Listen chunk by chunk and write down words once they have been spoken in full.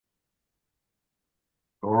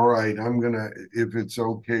All right, if it's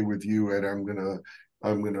okay with you, Ed, I'm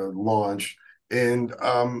gonna launch. And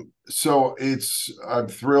so I'm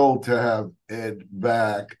thrilled to have Ed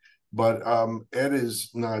back, but Ed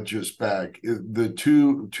is not just back. The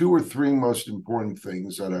two or three most important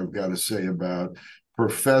things that I've got to say about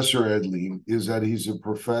Professor Ed Lein is that he's a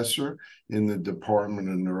professor in the Department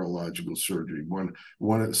of Neurological Surgery.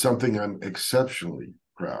 Something I'm exceptionally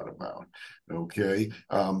proud about. Okay.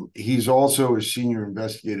 He's also a senior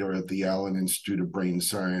investigator at the Allen Institute of Brain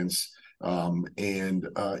Science. And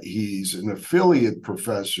he's an affiliate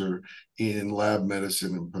professor in lab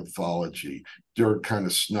medicine and pathology. Dirk kind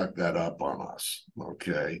of snuck that up on us,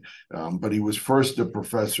 okay? But he was first a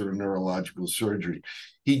professor in neurological surgery.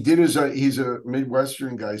 He's a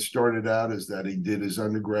Midwestern guy, started out as that. He did his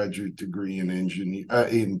undergraduate degree in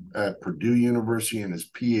engineering at Purdue University and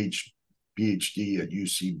his PhD at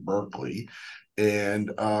UC Berkeley,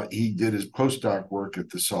 and he did his postdoc work at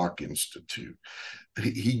the Salk Institute.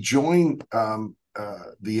 He joined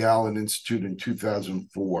the Allen Institute in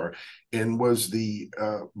 2004 and was the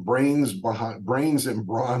brains and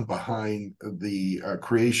brawn behind the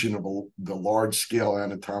creation of the large scale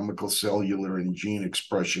anatomical, cellular, and gene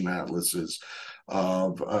expression atlases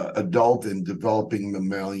of adult and developing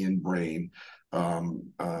mammalian brain.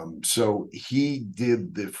 So he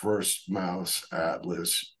did the first mouse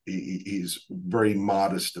atlas. He's very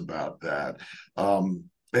modest about that.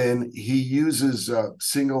 And he uses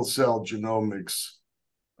single cell genomics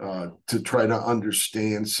to try to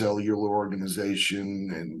understand cellular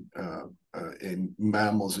organization and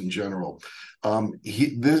mammals in general.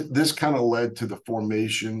 This kind of led to the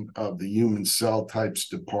formation of the Human Cell Types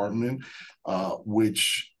Department,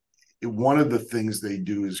 which one of the things they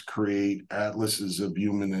do is create atlases of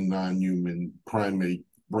human and non-human primate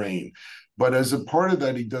brain. But as a part of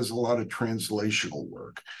that, he does a lot of translational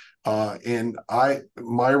work. And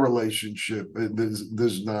my relationship, this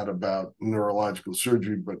is not about neurological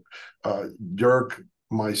surgery, but Dirk,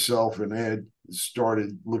 myself, and Ed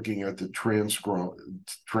started looking at the transcriptome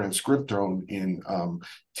in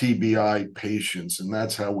TBI patients, and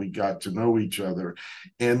that's how we got to know each other.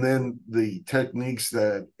 And then the techniques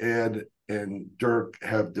that Ed and Dirk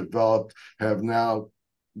have developed have now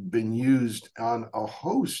been used on a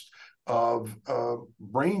host of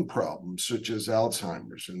brain problems such as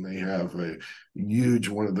Alzheimer's, and they have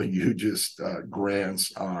one of the hugest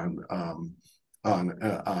grants on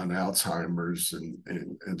Alzheimer's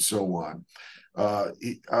and so on.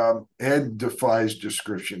 Ed defies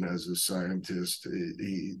description as a scientist.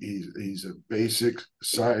 He's a basic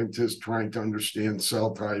scientist trying to understand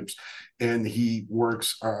cell types, and he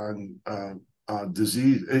works on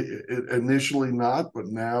disease. Initially not, but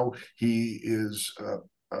now he is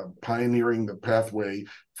pioneering the pathway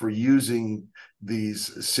for using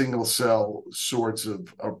these single cell sorts of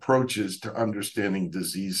approaches to understanding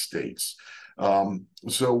disease states.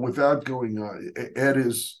 So without going on, Ed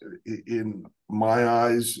is, in my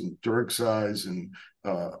eyes, and Dirk's eyes, and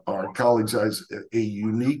our colleagues' eyes, a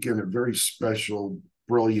unique and a very special,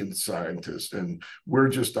 brilliant scientist, and we're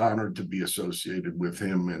just honored to be associated with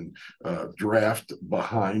him and draft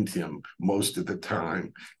behind him most of the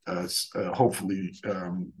time. Hopefully,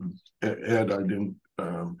 Ed,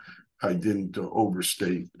 I didn't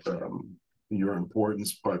overstate your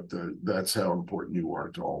importance, but that's how important you are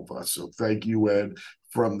to all of us. So thank you, Ed.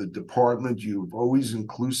 From the department, you've always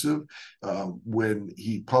inclusive. When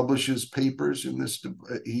he publishes papers in this,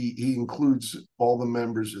 he includes all the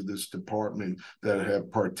members of this department that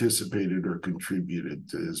have participated or contributed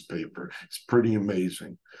to his paper. It's pretty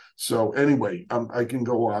amazing. So anyway, I can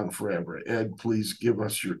go on forever. Ed, please give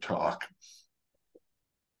us your talk.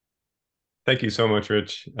 Thank you so much,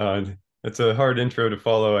 Rich. It's a hard intro to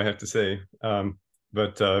follow, I have to say,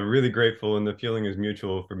 but really grateful, and the feeling is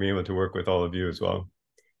mutual for being able to work with all of you as well.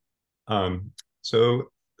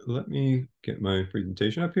 So let me get my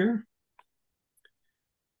presentation up here.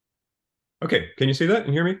 Okay, can you see that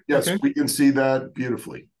and hear me? Yes, okay? We can see that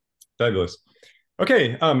beautifully. Fabulous.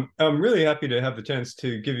 Okay, I'm really happy to have the chance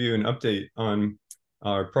to give you an update on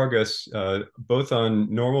our progress, both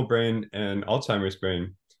on normal brain and Alzheimer's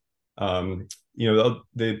brain.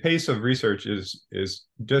 The pace of research is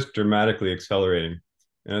just dramatically accelerating,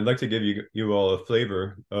 and I'd like to give you all a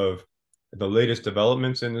flavor of the latest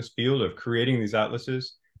developments in this field of creating these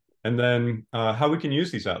atlases, and then how we can use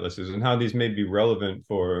these atlases and how these may be relevant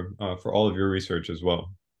for all of your research as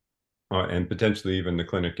well, and potentially even the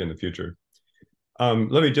clinic in the future.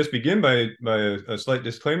 Let me just begin by a slight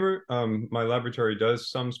disclaimer. My laboratory does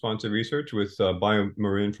some sponsored research with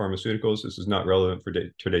BioMarin Pharmaceuticals. This is not relevant for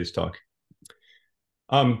today's talk.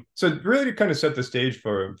 So really to kind of set the stage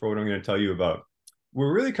for what I'm going to tell you about.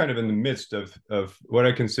 we're really kind of in the midst of what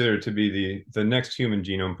I consider to be the next human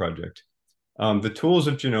genome project. The tools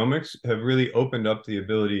of genomics have really opened up the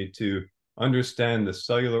ability to understand the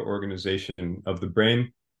cellular organization of the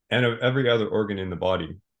brain and of every other organ in the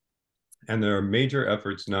body. And there are major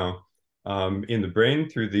efforts now in the brain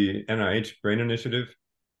through the NIH Brain Initiative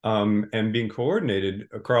and being coordinated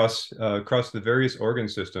across the various organ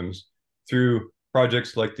systems through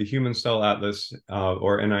projects like the Human Cell Atlas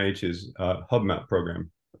or NIH's HubMap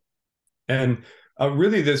program. And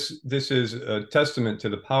really, this is a testament to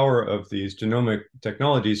the power of these genomic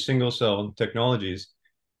technologies, single cell technologies,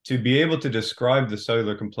 to be able to describe the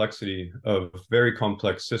cellular complexity of very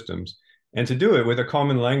complex systems and to do it with a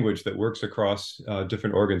common language that works across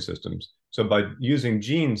different organ systems. So by using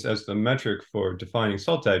genes as the metric for defining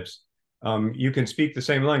cell types, you can speak the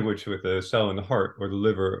same language with a cell in the heart or the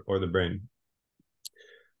liver or the brain.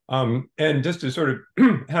 And just to sort of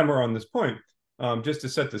hammer on this point, just to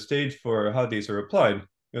set the stage for how these are applied,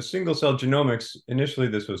 single cell genomics, initially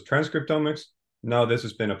this was transcriptomics. Now this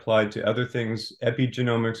has been applied to other things.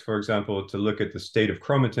 Epigenomics, for example, to look at the state of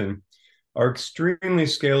chromatin, are extremely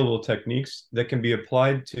scalable techniques that can be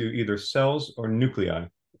applied to either cells or nuclei.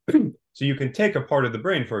 So you can take a part of the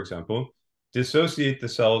brain, for example, dissociate the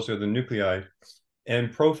cells or the nuclei,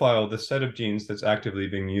 and profile the set of genes that's actively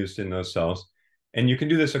being used in those cells. And you can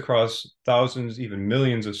do this across thousands, even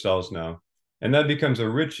millions of cells now. And that becomes a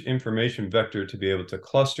rich information vector to be able to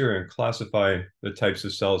cluster and classify the types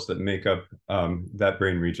of cells that make up that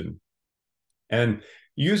brain region. And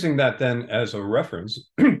using that then as a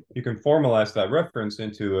reference, you can formalize that reference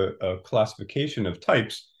into a classification of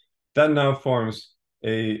types that now forms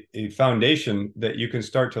a foundation that you can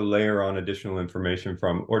start to layer on additional information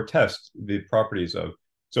from or test the properties of.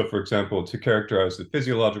 So for example, to characterize the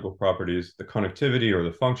physiological properties, the connectivity or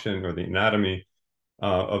the function or the anatomy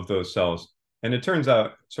of those cells. And it turns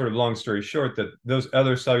out, sort of long story short, that those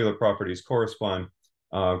other cellular properties correspond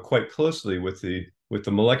quite closely with the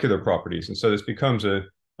molecular properties. And so this becomes a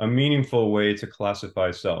meaningful way to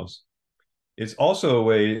classify cells. It's also a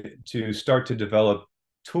way to start to develop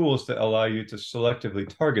tools that allow you to selectively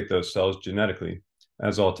target those cells genetically,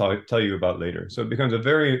 as I'll tell you about later. So it becomes a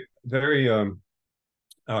very, very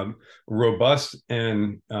robust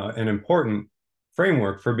and an important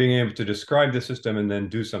framework for being able to describe the system and then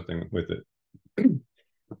do something with it.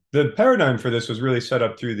 The paradigm for this was really set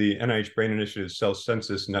up through the NIH Brain Initiative Cell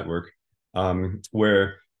Census Network,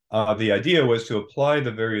 where the idea was to apply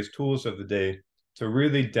the various tools of the day to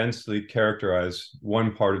really densely characterize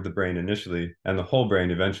one part of the brain initially and the whole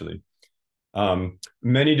brain eventually.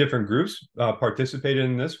 Many different groups participated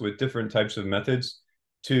in this with different types of methods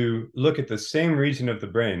to look at the same region of the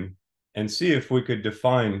brain and see if we could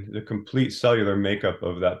define the complete cellular makeup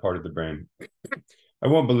of that part of the brain. I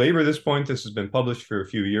won't belabor this point. This has been published for a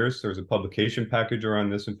few years. There's a publication package around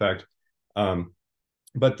this, in fact.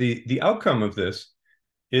 But the outcome of this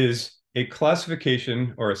is a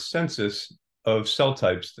classification or a census of cell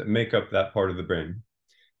types that make up that part of the brain.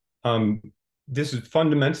 This is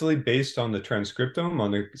fundamentally based on the transcriptome,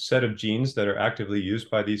 on the set of genes that are actively used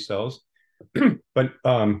by these cells. But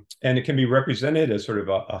and it can be represented as sort of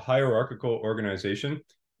a hierarchical organization.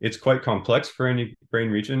 It's quite complex for any brain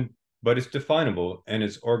region, but it's definable and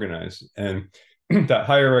it's organized. And that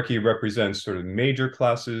hierarchy represents sort of major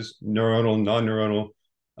classes, neuronal,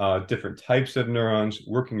 non-neuronal, different types of neurons,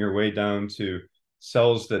 working your way down to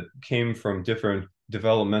cells that came from different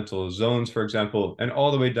developmental zones, for example, and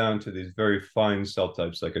all the way down to these very fine cell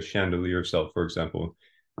types, like a chandelier cell, for example.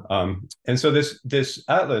 And so this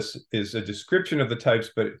atlas is a description of the types,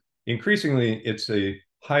 but increasingly it's a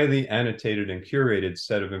highly annotated and curated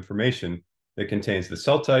set of information that contains the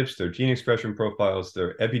cell types, their gene expression profiles,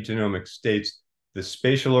 their epigenomic states, the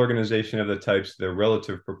spatial organization of the types, their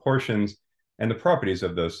relative proportions, and the properties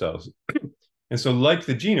of those cells. And so like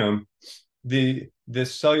the genome,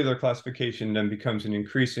 this cellular classification then becomes an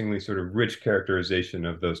increasingly sort of rich characterization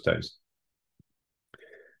of those types.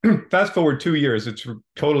 Fast forward 2 years, it's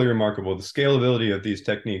totally remarkable. The scalability of these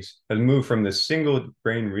techniques has moved from this single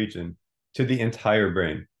brain region to the entire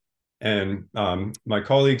brain. And my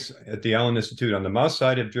colleagues at the Allen Institute on the mouse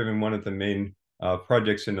side have driven one of the main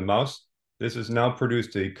projects in the mouse. This has now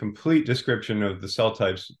produced a complete description of the cell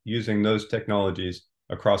types using those technologies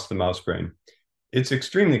across the mouse brain. It's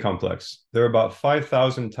extremely complex. There are about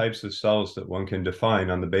 5,000 types of cells that one can define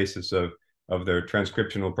on the basis of their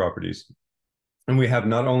transcriptional properties. And we have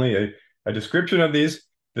not only a description of these,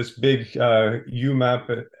 this big U map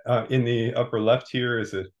in the upper left here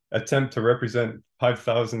is an attempt to represent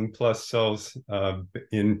 5,000 plus cells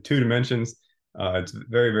in 2 dimensions. It's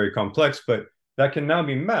very, very complex, but that can now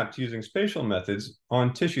be mapped using spatial methods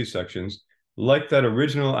on tissue sections, like that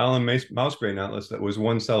original Allen mouse brain atlas that was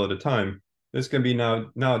one cell at a time. This can be now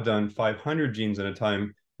done 500 genes at a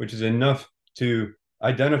time, which is enough to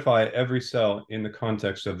identify every cell in the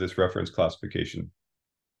context of this reference classification.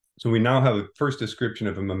 So we now have a first description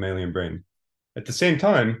of a mammalian brain. At the same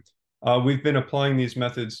time, we've been applying these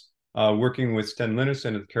methods, working with Sten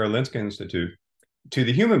Linnerson at the Karolinska Institute, to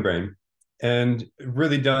the human brain, and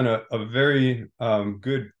really done a very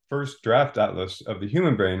good first draft atlas of the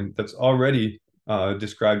human brain that's already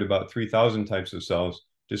described about 3,000 types of cells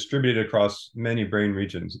distributed across many brain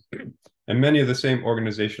regions. And many of the same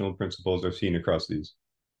organizational principles are seen across these.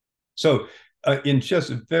 So in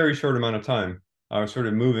just a very short amount of time, sort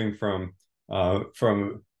of moving from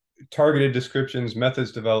targeted descriptions,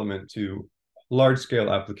 methods development to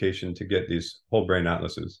large-scale application to get these whole brain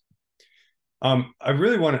atlases. I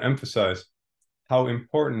really want to emphasize how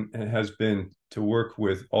important it has been to work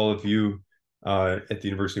with all of you at the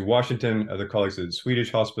University of Washington, other colleagues at the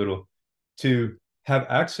Swedish hospital, to have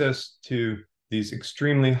access to these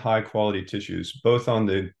extremely high quality tissues, both on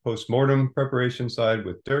the postmortem preparation side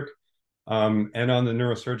with Dirk, and on the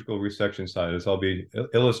neurosurgical resection side, as I'll be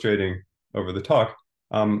illustrating over the talk,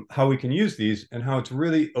 how we can use these and how it's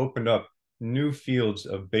really opened up new fields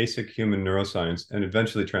of basic human neuroscience and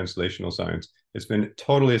eventually translational science. It's been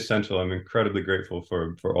totally essential. I'm incredibly grateful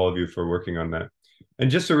for all of you for working on that. And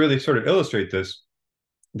just to really sort of illustrate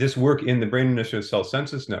this work in the Brain Initiative Cell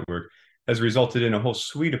Census Network has resulted in a whole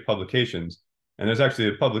suite of publications. And there's actually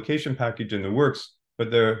a publication package in the works,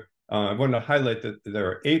 but I wanted to highlight that there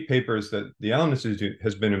are 8 papers that the Allen Institute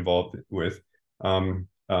has been involved with. 5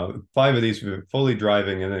 of these have been fully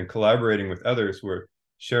driving and then collaborating with others who are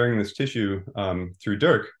sharing this tissue through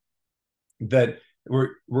Dirk, that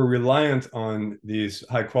we're reliant on these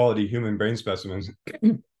high quality human brain specimens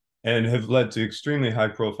and have led to extremely high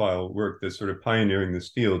profile work that's sort of pioneering this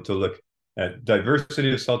field to look at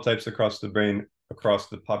diversity of cell types across the brain, across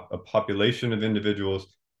a population of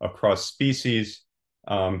individuals, across species,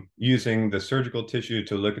 using the surgical tissue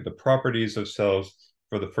to look at the properties of cells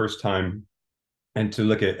for the first time, and to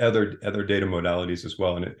look at other data modalities as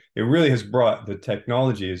well. And it really has brought the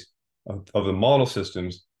technologies of the model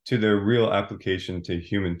systems to their real application to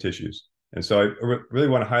human tissues. And so I really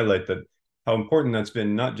want to highlight that how important that's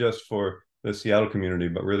been, not just for the Seattle community,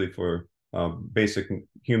 but really for basic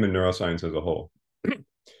human neuroscience as a whole.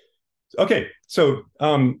 Okay, so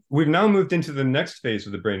we've now moved into the next phase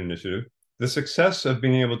of the Brain Initiative. The success of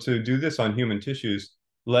being able to do this on human tissues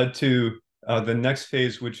led to the next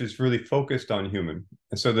phase, which is really focused on human.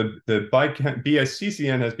 And so the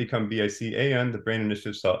BICCN has become BICAN, the Brain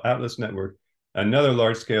Initiative Cell Atlas Network, another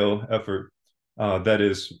large-scale effort that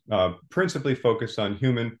is principally focused on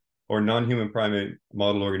human or non-human primate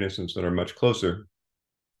model organisms that are much closer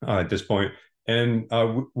at this point. And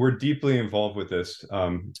we're deeply involved with this,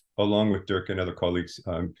 along with Dirk and other colleagues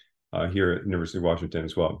here at University of Washington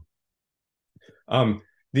as well.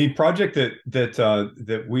 The project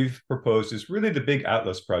that we've proposed is really the Big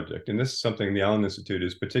Atlas project, and this is something the Allen Institute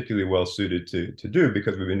is particularly well suited to do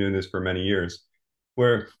because we've been doing this for many years,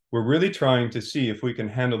 where we're really trying to see if we can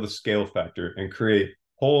handle the scale factor and create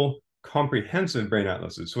whole comprehensive brain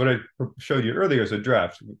atlases. So what I showed you earlier is a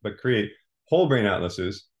draft, but create whole brain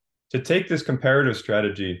atlases to take this comparative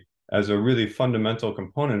strategy as a really fundamental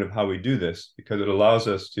component of how we do this, because it allows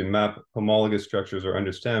us to map homologous structures or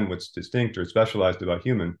understand what's distinct or specialized about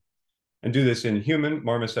human, and do this in human,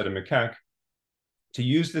 marmoset, and macaque, to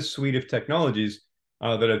use this suite of technologies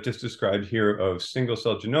that I've just described here of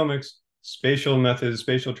single-cell genomics, spatial methods,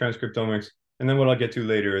 spatial transcriptomics, and then what I'll get to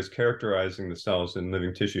later is characterizing the cells in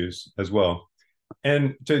living tissues as well.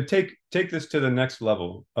 And to take this to the next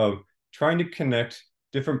level of trying to connect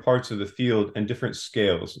different parts of the field and different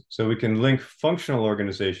scales, so we can link functional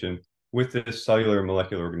organization with this cellular and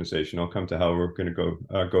molecular organization. I'll come to how we're going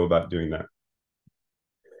to go about doing that.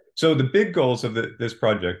 So the big goals of this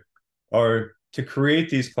project are to create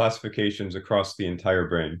these classifications across the entire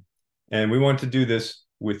brain. And we want to do this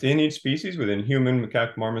within each species, within human,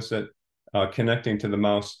 macaque, marmoset, connecting to the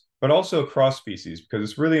mouse, but also across species, because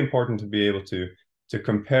it's really important to be able to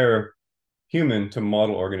compare human to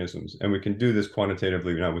model organisms. And we can do this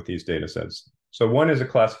quantitatively now with these data sets. So one is a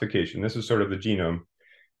classification. This is sort of the genome.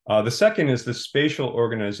 The second is the spatial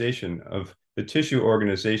organization of the tissue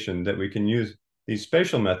organization, that we can use these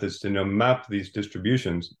spatial methods to now map these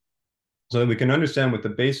distributions so that we can understand what the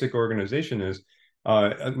basic organization is,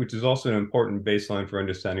 which is also an important baseline for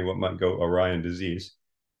understanding what might go awry in disease.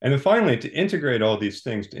 And then finally, to integrate all these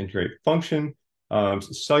things, to integrate function,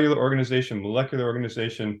 cellular organization, molecular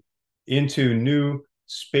organization, into new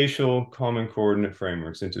spatial common coordinate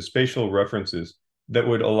frameworks, into spatial references that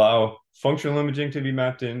would allow functional imaging to be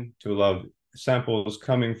mapped in, to allow samples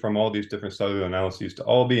coming from all these different cellular analyses to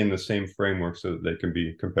all be in the same framework so that they can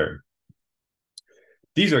be compared.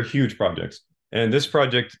 These are huge projects. And this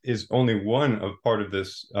project is only one of part of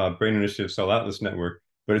this Brain Initiative Cell Atlas network,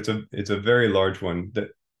 but it's a very large one. That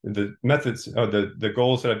the methods, the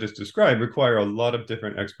goals that I've just described require a lot of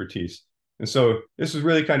different expertise. And so this is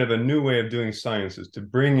really kind of a new way of doing science, is to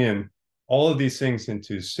bring in all of these things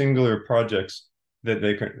into singular projects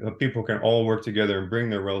that people can all work together and bring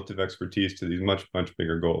their relative expertise to these much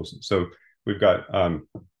bigger goals. So we've got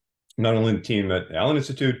not only the team at the Allen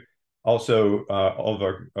Institute, also all of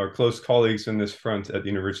our close colleagues in this front at the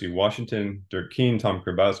University of Washington: Dirk Keen, Tom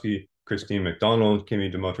Grabowski, Christine McDonald,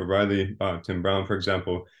 Kimmy DeMoto-Riley, Tim Brown, for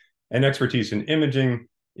example, and expertise in imaging,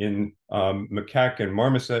 in macaque and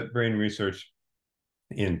marmoset brain research,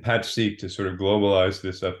 in PatchSeq to sort of globalize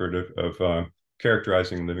this effort of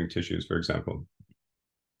characterizing living tissues, for example.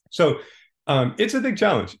 So it's a big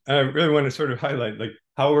challenge. I really want to sort of highlight like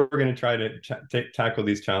how we're going to try to tackle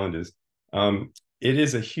these challenges. It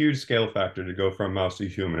is a huge scale factor to go from mouse to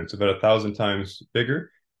human. It's about 1,000 times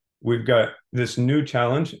bigger. We've got this new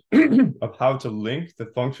challenge of how to link the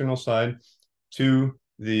functional side to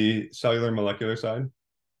the cellular molecular side.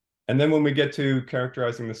 And then when we get to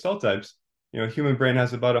characterizing the cell types, human brain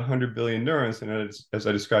has about 100 billion neurons, and as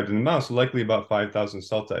I described in the mouse, likely about 5,000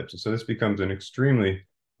 cell types. And so this becomes an extremely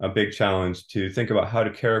big challenge to think about how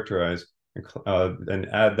to characterize and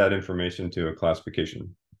add that information to a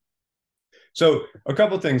classification. So a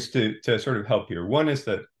couple of things to sort of help here. One is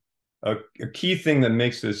that a key thing that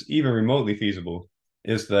makes this even remotely feasible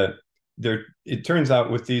is that it turns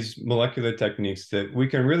out with these molecular techniques that we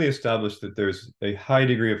can really establish that there's a high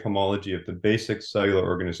degree of homology of the basic cellular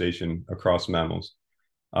organization across mammals.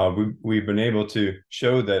 We've been able to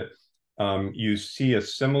show that you see a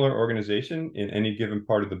similar organization in any given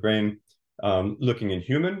part of the brain, looking in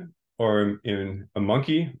human or in a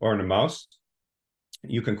monkey or in a mouse.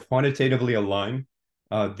 You can quantitatively align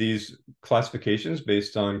these classifications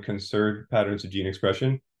based on conserved patterns of gene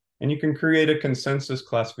expression, and you can create a consensus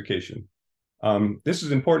classification. This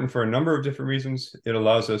is important for a number of different reasons. It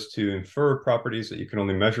allows us to infer properties that you can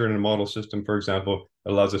only measure in a model system, for example.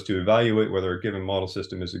 It allows us to evaluate whether a given model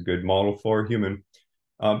system is a good model for a human.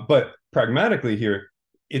 But pragmatically here,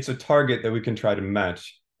 it's a target that we can try to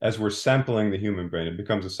match as we're sampling the human brain. It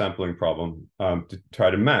becomes a sampling problem to try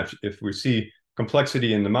to match. If we see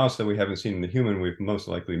complexity in the mouse that we haven't seen in the human, we've most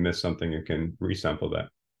likely missed something and can resample that.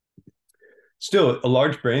 Still, a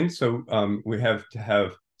large brain, so we have to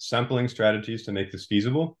have sampling strategies to make this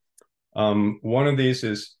feasible. One of these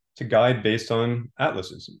is to guide based on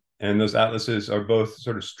atlases. And those atlases are both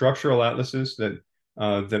sort of structural atlases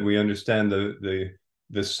that we understand the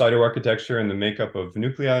cytoarchitecture and the makeup of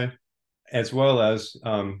nuclei, as well as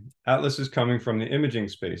atlases coming from the imaging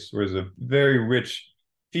space, where there's a very rich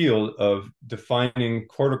field of defining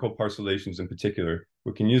cortical parcellations in particular.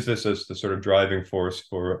 We can use this as the sort of driving force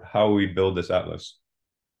for how we build this atlas.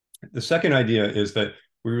 The second idea is that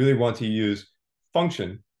we really want to use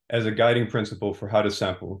function as a guiding principle for how to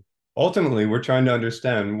sample. Ultimately, we're trying to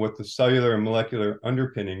understand what the cellular and molecular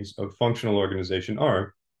underpinnings of functional organization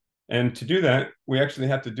are. And to do that, we actually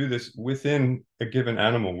have to do this within a given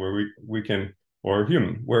animal where we can, or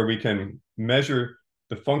human, where we can measure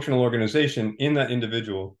the functional organization in that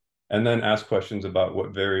individual and then ask questions about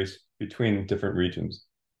what varies between different regions.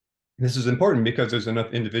 This is important because there's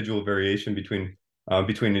enough individual variation between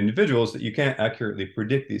individuals that you can't accurately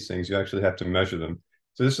predict these things. You actually have to measure them.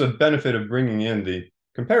 So this is a benefit of bringing in the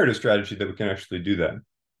comparative strategy that we can actually do that.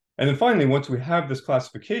 And then finally, once we have this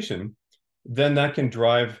classification, then that can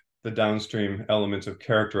drive the downstream elements of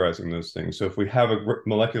characterizing those things. So if we have a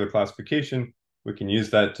molecular classification, we can use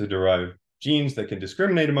that to derive genes that can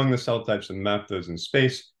discriminate among the cell types and map those in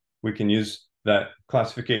space. We can use that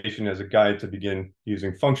classification as a guide to begin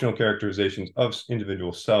using functional characterizations of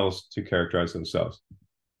individual cells to characterize those cells.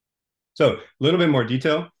 So a little bit more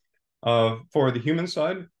detail. For the human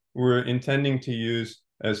side, we're intending to use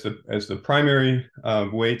as the primary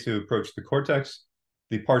way to approach the cortex,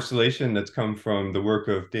 the parcellation that's come from the work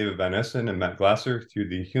of David Van Essen and Matt Glasser through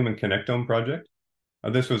the Human Connectome project.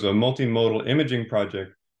 This was a multimodal imaging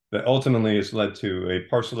project that ultimately has led to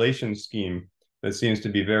a parcellation scheme that seems to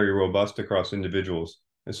be very robust across individuals.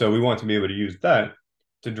 And so we want to be able to use that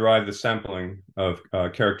to drive the sampling of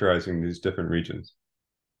characterizing these different regions.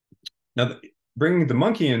 Now, bringing the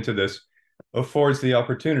monkey into this affords the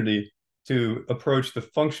opportunity to approach the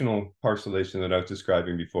functional parcellation that I was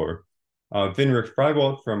describing before. Vinrik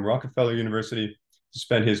Freiwald from Rockefeller University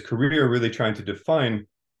spent his career really trying to define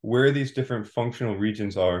where these different functional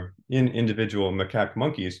regions are in individual macaque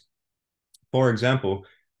monkeys. For example,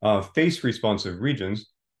 face responsive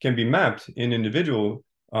regions can be mapped in individual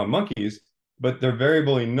monkeys, but they're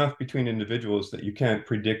variable enough between individuals that you can't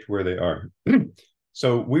predict where they are.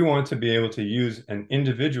 So we want to be able to use an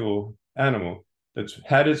individual animal that's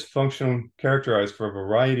had its function characterized for a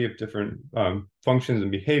variety of different functions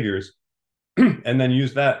and behaviors, and then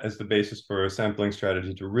use that as the basis for a sampling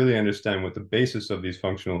strategy to really understand what the basis of these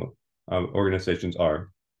functional organizations are.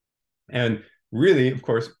 And really, of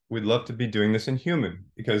course, we'd love to be doing this in human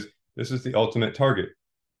because this is the ultimate target.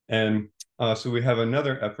 And so we have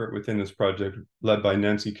another effort within this project led by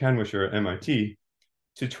Nancy Canwisher at MIT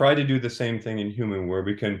to try to do the same thing in human, where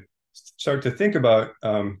we can start to think about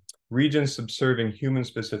regions subserving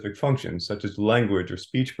human-specific functions, such as language or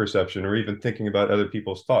speech perception, or even thinking about other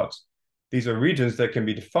people's thoughts. These are regions that can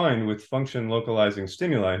be defined with function-localizing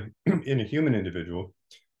stimuli in a human individual.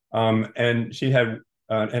 And she had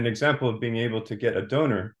an example of being able to get a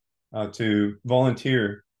donor to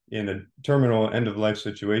volunteer in a terminal end-of-life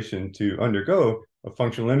situation to undergo a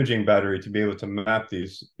functional imaging battery to be able to map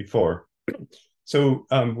these before. So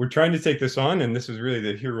we're trying to take this on, and this is really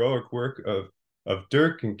the heroic work of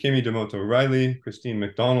Dirk and Kimmy DeMotto-Riley, Christine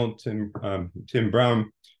McDonald, Tim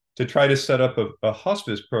Brown, to try to set up a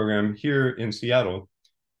hospice program here in Seattle,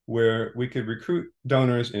 where we could recruit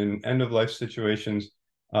donors in end-of-life situations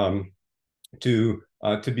to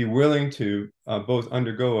be willing to both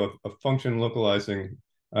undergo a function localizing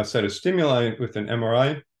set of stimuli with an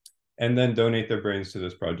MRI, and then donate their brains to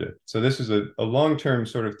this project. So this is a long-term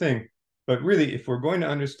sort of thing. But really, if we're going to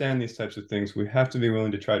understand these types of things, we have to be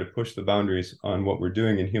willing to try to push the boundaries on what we're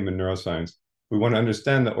doing in human neuroscience. We want to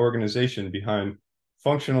understand the organization behind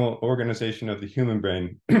functional organization of the human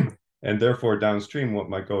brain, and therefore downstream what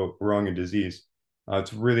might go wrong in disease.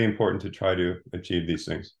 It's really important to try to achieve these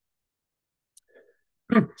things.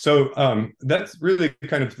 So that's really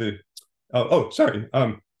kind of the, sorry.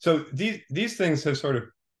 So these things have sort of,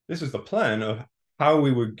 this is the plan of how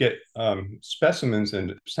we would get specimens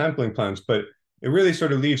and sampling plans, but it really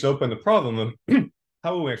sort of leaves open the problem of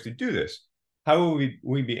how will we actually do this? How will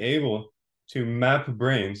we be able to map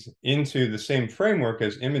brains into the same framework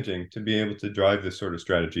as imaging to be able to drive this sort of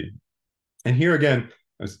strategy? And here again,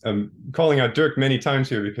 I'm calling out Dirk many times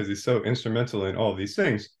here because he's so instrumental in all of these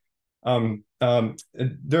things.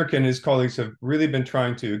 Dirk and his colleagues have really been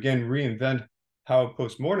trying to, again, reinvent how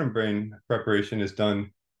postmortem brain preparation is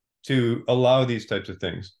done to allow these types of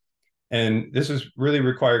things. And this has really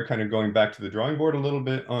required kind of going back to the drawing board a little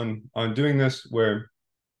bit on doing this, where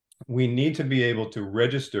we need to be able to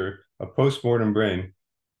register a postmortem brain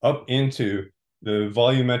up into the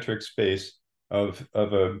volumetric space of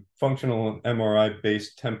a functional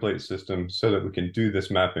MRI-based template system so that we can do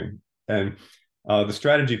this mapping. And the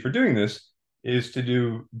strategy for doing this is to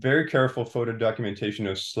do very careful photo documentation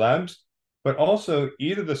of slabs, but also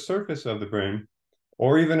either the surface of the brain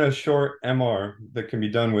or even a short MR that can be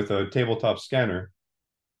done with a tabletop scanner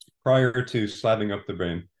prior to slabbing up the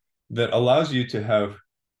brain, that allows you to have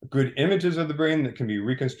good images of the brain that can be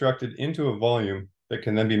reconstructed into a volume that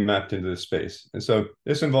can then be mapped into the space. And so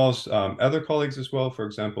this involves other colleagues as well, for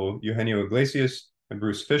example, Eugenio Iglesias and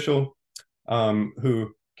Bruce Fischel, who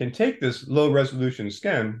can take this low resolution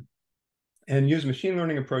scan and use machine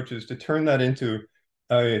learning approaches to turn that into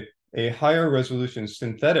a higher resolution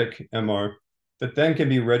synthetic MR that then can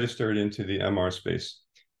be registered into the MR space.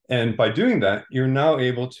 And by doing that, you're now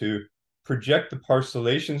able to project the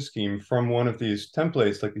parcellation scheme from one of these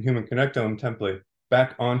templates, like the human connectome template,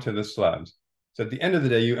 back onto the slabs. So at the end of the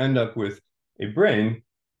day, you end up with a brain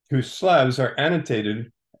whose slabs are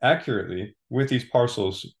annotated accurately with these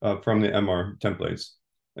parcels from the MR templates.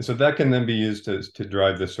 And so that can then be used to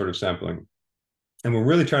drive this sort of sampling. And we're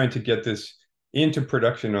really trying to get this into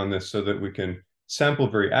production on this so that we can sample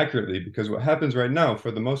very accurately, because what happens right now,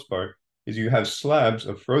 for the most part, is you have slabs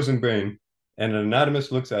of frozen brain and an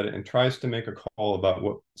anatomist looks at it and tries to make a call about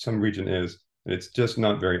what some region is, and it's just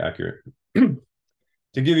not very accurate.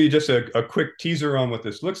 To give you just a quick teaser on what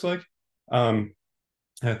this looks like,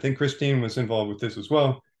 I think Christine was involved with this as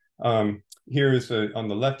well. Here is on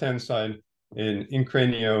the left-hand side, an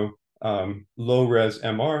in-cranio low-res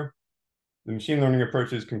MR. The machine learning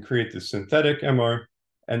approaches can create the synthetic MR,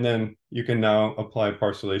 and then you can now apply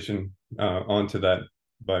parcellation onto that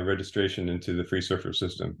by registration into the free surface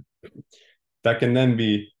system. That can then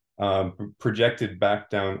be projected back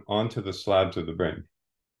down onto the slabs of the brain.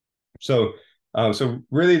 So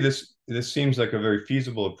really this seems like a very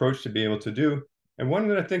feasible approach to be able to do, and one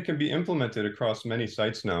that I think can be implemented across many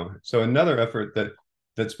sites now. So another effort that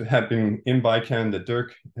that's happening in BICAN that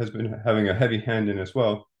Dirk has been having a heavy hand in as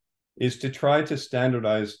well, is to try to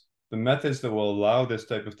standardize the methods that will allow this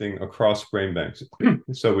type of thing across brain banks.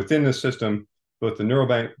 So within the system, both the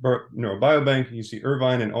Neurobiobank, UC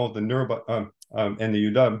Irvine, and all of the and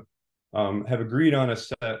the UW have agreed on a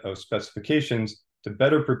set of specifications to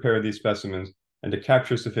better prepare these specimens and to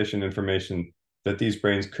capture sufficient information that these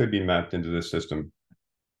brains could be mapped into this system.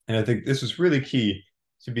 And I think this is really key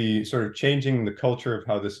to be sort of changing the culture of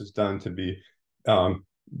how this is done, to be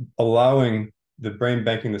allowing the brain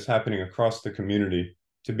banking that's happening across the community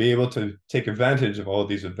to be able to take advantage of all of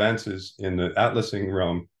these advances in the atlasing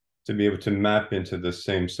realm, to be able to map into the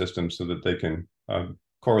same system so that they can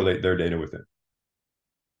correlate their data with it.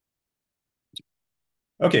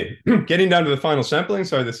 Okay, getting down to the final sampling.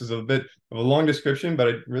 Sorry, this is a bit of a long description, but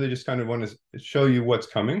I really just kind of want to show you what's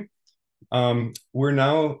coming. We're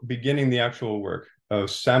now beginning the actual work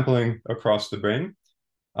of sampling across the brain.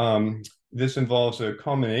 This involves a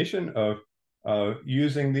combination of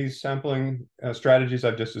using these sampling strategies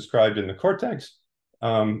I've just described in the cortex,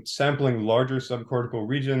 sampling larger subcortical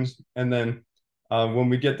regions, and then when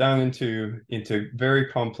we get down into very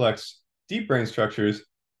complex deep brain structures,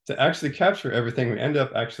 to actually capture everything, we end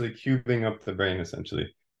up actually cubing up the brain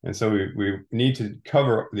essentially. And so we need to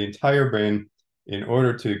cover the entire brain in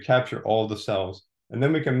order to capture all the cells. And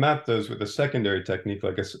then we can map those with a secondary technique,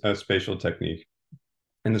 like a spatial technique.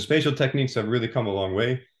 And the spatial techniques have really come a long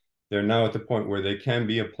way. They're now at the point where they can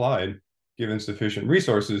be applied, given sufficient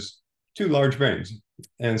resources, to large brains.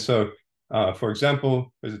 And so, for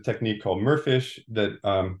example, there's a technique called MERFISH that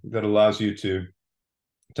allows you to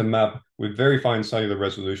map with very fine cellular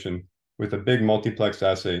resolution with a big multiplex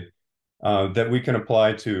assay that we can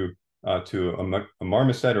apply to a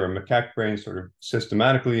marmoset or a macaque brain sort of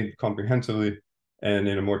systematically, comprehensively, and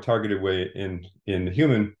in a more targeted way in the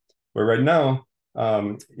human. Where right now,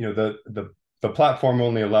 the platform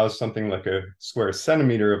only allows something like a square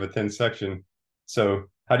centimeter of a thin section. So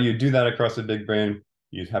how do you do that across a big brain?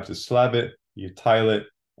 You have to slab it, you tile it,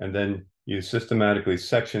 and then you systematically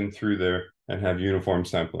section through there and have uniform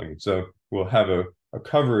sampling. So we'll have a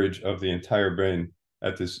coverage of the entire brain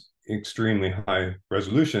at this extremely high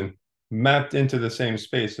resolution, mapped into the same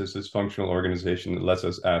space as this functional organization that lets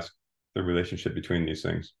us ask the relationship between these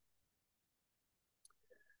things.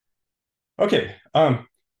 Okay,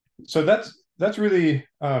 so that's really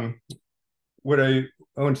what I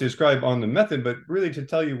want to describe on the method, but really to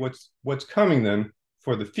tell you what's coming then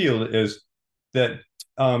for the field is that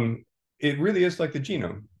it really is like the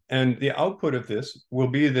genome. And the output of this will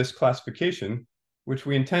be this classification, which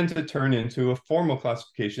we intend to turn into a formal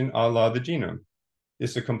classification a la the genome.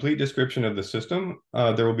 It's a complete description of the system.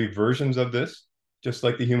 There will be versions of this, just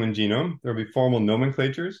like the human genome. There will be formal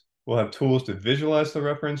nomenclatures. We'll have tools to visualize the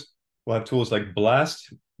reference. We'll have tools like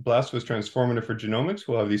BLAST. BLAST was transformative for genomics.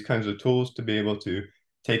 We'll have these kinds of tools to be able to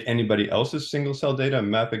take anybody else's single cell data,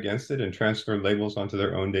 map against it, and transfer labels onto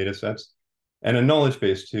their own data sets. And a knowledge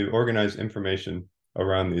base to organize information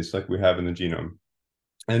around these like we have in the genome.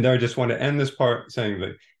 And I just want to end this part saying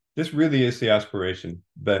that this really is the aspiration,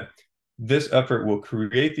 that this effort will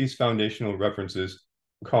create these foundational references,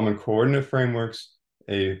 common coordinate frameworks,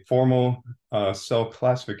 a formal cell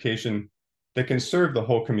classification that can serve the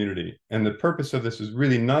whole community. And the purpose of this is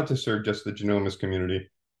really not to serve just the genomics community,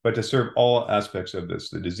 but to serve all aspects of this,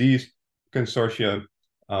 the disease consortia,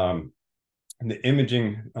 the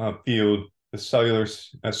imaging field, the cellular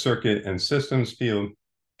circuit and systems field,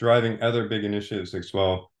 driving other big initiatives as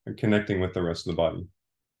well, and connecting with the rest of the body.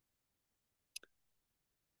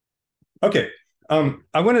 Okay,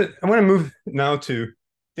 I want to move now to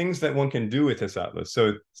things that one can do with this atlas.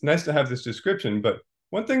 So it's nice to have this description, but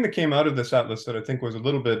one thing that came out of this atlas that I think was a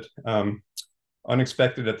little bit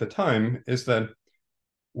unexpected at the time is that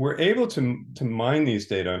we're able to mine these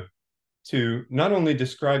data to not only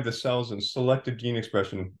describe the cells and selective gene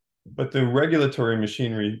expression, but the regulatory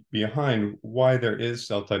machinery behind why there is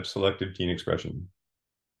cell type selective gene expression.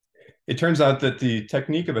 It turns out that the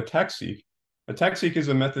technique of ATAC-seq is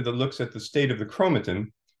a method that looks at the state of the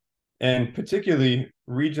chromatin, and particularly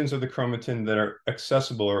regions of the chromatin that are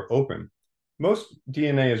accessible or open. Most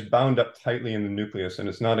DNA is bound up tightly in the nucleus and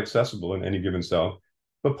it's not accessible in any given cell,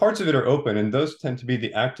 but parts of it are open, and those tend to be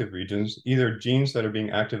the active regions, either genes that are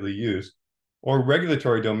being actively used or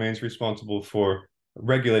regulatory domains responsible for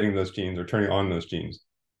regulating those genes or turning on those genes.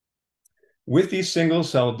 With these single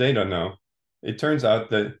cell data now, it turns out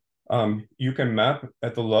that you can map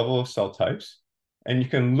at the level of cell types, and you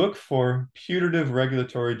can look for putative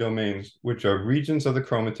regulatory domains, which are regions of the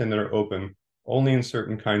chromatin that are open only in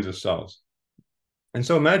certain kinds of cells. And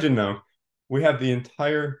so imagine now, we have the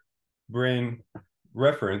entire brain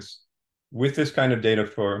reference with this kind of data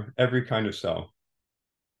for every kind of cell.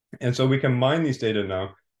 And so we can mine these data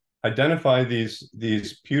now, identify these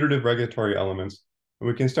putative regulatory elements, and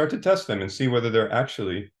we can start to test them and see whether they're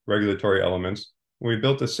actually regulatory elements. We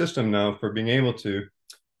built a system now for being able to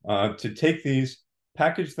take these,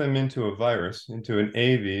 package them into a virus, into an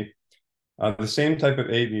AAV, the same type of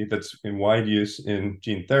AAV that's in wide use in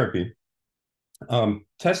gene therapy,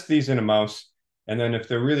 test these in a mouse, and then if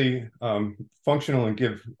they're really functional and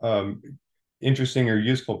give interesting or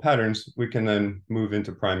useful patterns, we can then move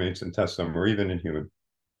into primates and test them, or even in human.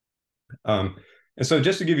 And so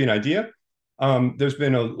just to give you an idea, there's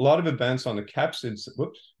been a lot of advance on the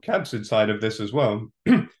capsid side of this as well,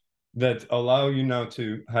 that allow you now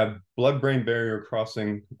to have blood-brain barrier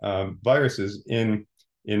crossing viruses in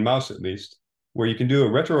mouse at least, where you can do a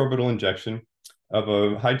retroorbital injection of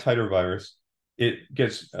a high titer virus. It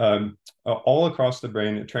gets all across the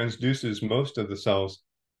brain, it transduces most of the cells,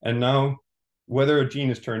 and now whether a gene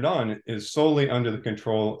is turned on is solely under the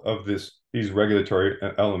control of these regulatory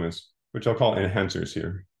elements, which I'll call enhancers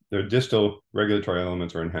here. They're distal regulatory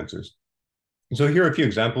elements or enhancers. So here are a few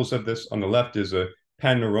examples of this. On the left is a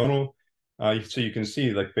pan-neuronal. So you can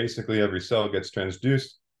see like basically every cell gets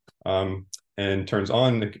transduced and turns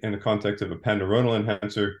on in the context of a pan-neuronal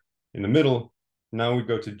enhancer. In the middle, now we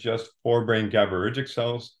go to just forebrain GABAergic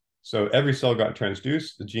cells. So every cell got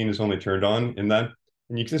transduced. The gene is only turned on in that.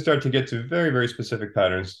 And you can start to get to very, very specific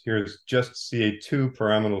patterns. Here's just CA2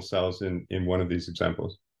 pyramidal cells in one of these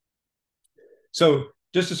examples. So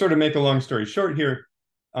just to sort of make a long story short here,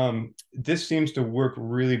 this seems to work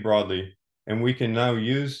really broadly, and we can now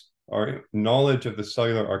use our knowledge of the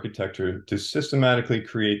cellular architecture to systematically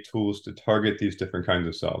create tools to target these different kinds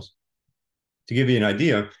of cells. To give you an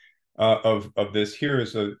idea of this, here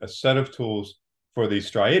is a set of tools for the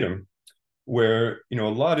striatum, where a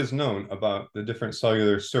lot is known about the different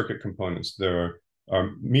cellular circuit components. There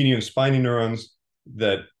are medium spiny neurons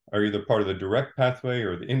that are either part of the direct pathway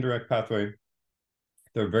or the indirect pathway.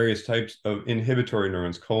 There are various types of inhibitory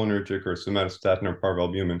neurons, cholinergic or somatostatin or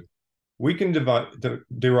parvalbumin. We can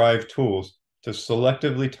derive tools to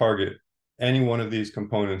selectively target any one of these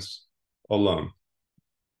components alone.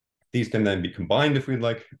 These can then be combined if we'd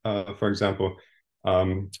like, for example.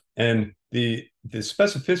 And the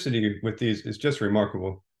specificity with these is just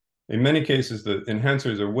remarkable. In many cases, the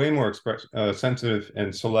enhancers are way more sensitive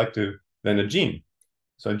and selective than a gene.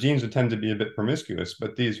 So genes would tend to be a bit promiscuous,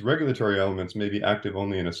 but these regulatory elements may be active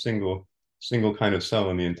only in a single kind of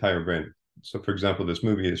cell in the entire brain. So for example, this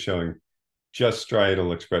movie is showing just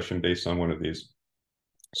striatal expression based on one of these.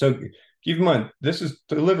 So keep in mind, this is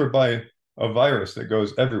delivered by a virus that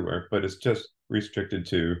goes everywhere, but it's just restricted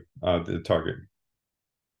to the target.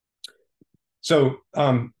 So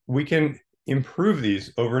we can improve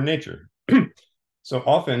these over nature. So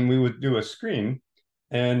often we would do a screen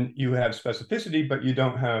and you have specificity, but you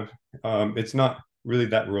don't have, it's not really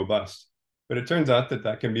that robust. But it turns out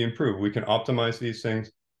that can be improved. We can optimize these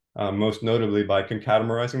things, most notably by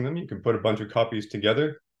concatemerizing them. You can put a bunch of copies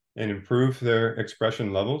together and improve their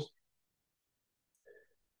expression levels.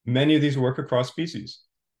 Many of these work across species.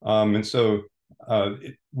 And so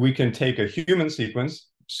we can take a human sequence,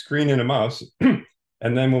 screen in a mouse,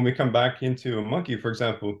 and then when we come back into a monkey, for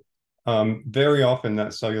example, very often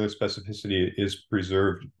that cellular specificity is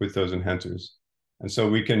preserved with those enhancers. And so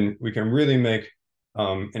we can really make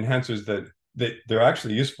enhancers that they're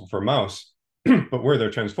actually useful for mouse, but where they're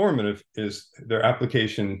transformative is their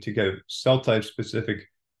application to give cell type specific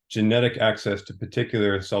genetic access to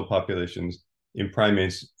particular cell populations in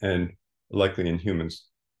primates and likely in humans.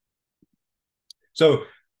 So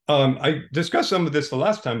I discussed some of this the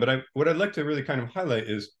last time, but what I'd like to really kind of highlight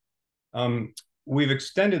is we've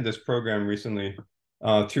extended this program recently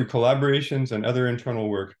through collaborations and other internal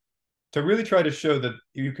work to really try to show that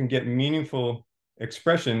you can get meaningful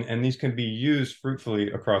expression and these can be used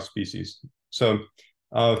fruitfully across species. So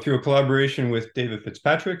through a collaboration with David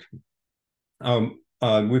Fitzpatrick,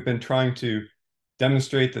 we've been trying to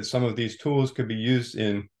demonstrate that some of these tools could be used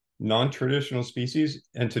in non-traditional species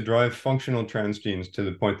and to drive functional transgenes to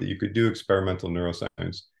the point that you could do experimental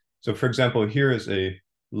neuroscience. So for example, here is a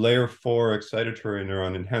layer 4 excitatory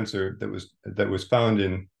neuron enhancer that was found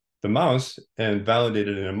in the mouse and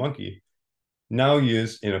validated in a monkey, now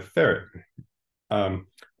used in a ferret. And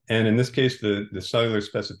in this case, the cellular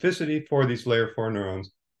specificity for these layer 4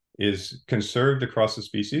 neurons is conserved across the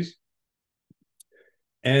species.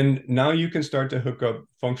 And now you can start to hook up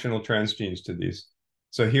functional transgenes to these.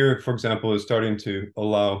 So here, for example, is starting to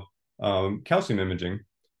allow calcium imaging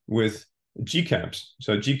with GCAMPs.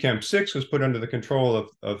 So GCAMP6 was put under the control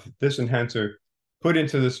of this enhancer, put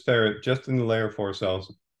into this ferret just in the layer 4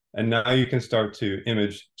 cells. And now you can start to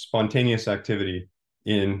image spontaneous activity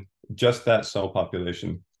in just that cell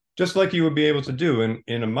population, just like you would be able to do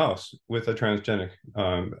in a mouse with a transgenic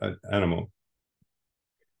animal.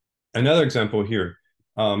 Another example here,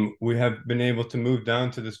 we have been able to move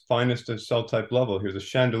down to this finest of cell type level. Here's a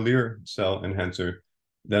chandelier cell enhancer.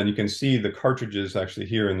 Then you can see the cartridges actually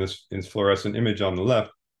here in this fluorescent image on the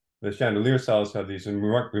left. The chandelier cells have these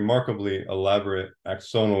remarkably elaborate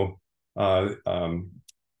axonal uh,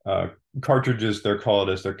 cartridges, they're called,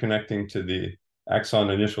 as they're connecting to the axon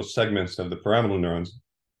initial segments of the pyramidal neurons.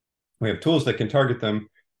 We have tools that can target them.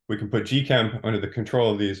 We can put GCAM under the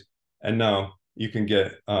control of these, and now you can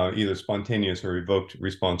get either spontaneous or evoked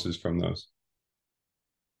responses from those.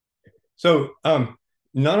 So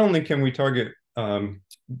not only can we target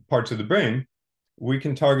parts of the brain, we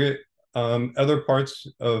can target other parts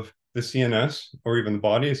of the CNS or even the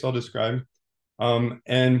body, as I'll describe.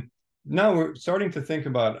 And now we're starting to think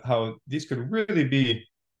about how these could really be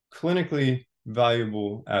clinically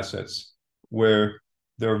valuable assets, where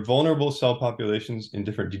there are vulnerable cell populations in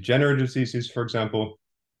different degenerative diseases, for example,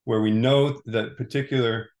 where we know that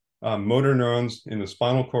particular motor neurons in the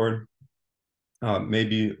spinal cord may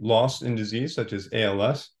be lost in disease, such as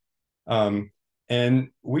ALS. And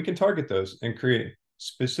we can target those and create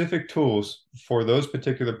specific tools for those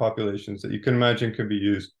particular populations that you can imagine could be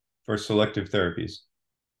used for selective therapies.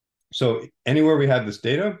 So anywhere we have this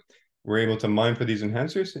data, we're able to mine for these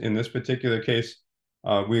enhancers. In this particular case,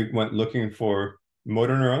 we went looking for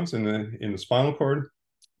motor neurons in the spinal cord.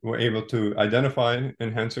 We're able to identify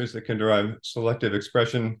enhancers that can derive selective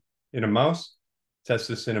expression in a mouse. Test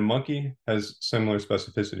this in a monkey, has similar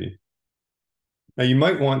specificity. Now you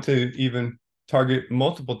might want to even target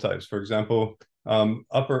multiple types. For example,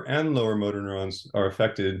 upper and lower motor neurons are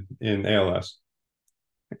affected in ALS.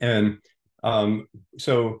 And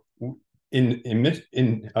so initially,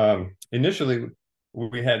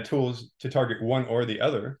 we had tools to target one or the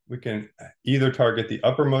other. We can either target the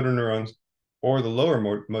upper motor neurons or the lower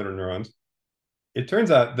motor neurons. It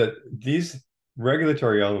turns out that these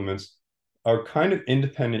regulatory elements are kind of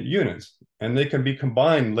independent units, and they can be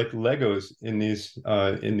combined like Legos in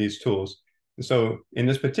these tools. So in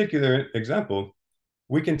this particular example,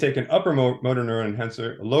 we can take an upper motor neuron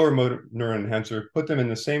enhancer, a lower motor neuron enhancer, put them in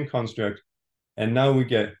the same construct, and now we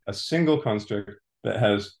get a single construct that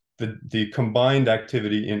has the combined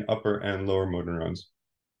activity in upper and lower motor neurons.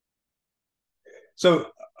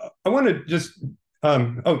 So I want to just,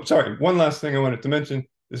 one last thing I wanted to mention.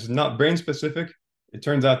 This is not brain specific. It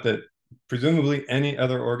turns out that presumably any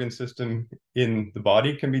other organ system in the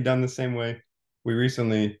body can be done the same way. We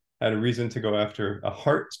recently had a reason to go after a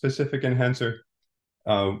heart specific enhancer.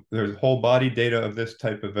 There's whole body data of this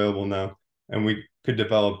type available now, and we could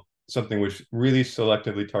develop something which really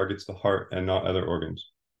selectively targets the heart and not other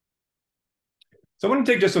organs. So I want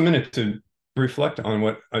to take just a minute to reflect on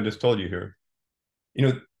what I just told you here. You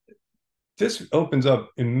know, this opens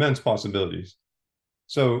up immense possibilities.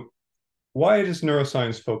 So why does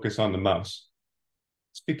neuroscience focus on the mouse?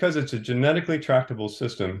 It's because it's a genetically tractable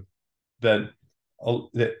system that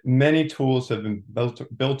many tools have been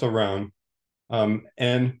built around,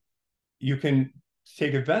 and you can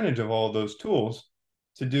take advantage of all of those tools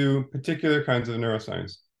to do particular kinds of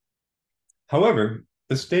neuroscience. However,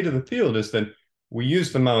 the state of the field is that we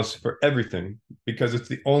use the mouse for everything because it's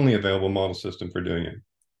the only available model system for doing it.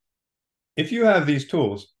 If you have these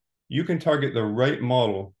tools, you can target the right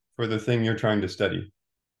model for the thing you're trying to study.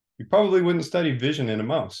 You probably wouldn't study vision in a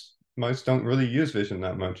mouse. Mice don't really use vision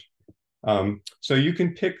that much. So you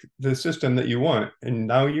can pick the system that you want, and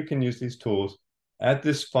now you can use these tools at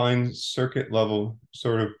this fine circuit level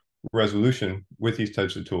sort of resolution with these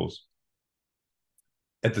types of tools.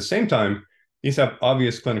 At the same time, these have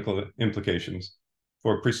obvious clinical implications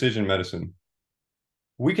for precision medicine.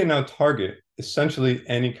 We can now target essentially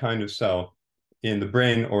any kind of cell in the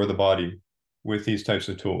brain or the body with these types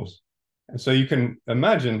of tools. And so you can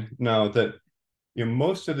imagine now that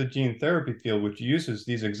most of the gene therapy field, which uses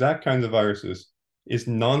these exact kinds of viruses, is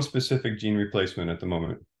non-specific gene replacement at the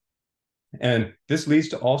moment. And this leads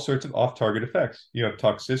to all sorts of off-target effects. You have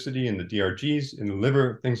toxicity in the DRGs, in the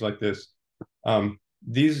liver, things like this.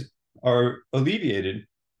 These are alleviated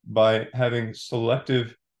by having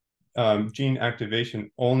selective gene activation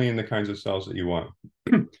only in the kinds of cells that you want.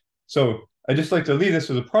 So I just like to leave this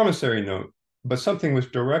as a promissory note, but something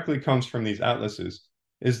which directly comes from these atlases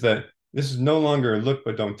is that this is no longer a look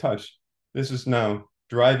but don't touch. This is now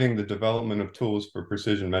driving the development of tools for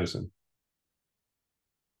precision medicine.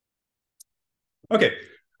 Okay,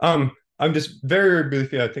 I'm just very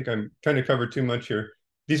briefly, I think I'm trying to cover too much here.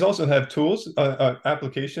 These also have tools,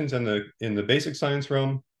 applications in the basic science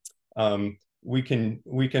realm. We can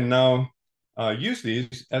now use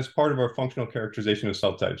these as part of our functional characterization of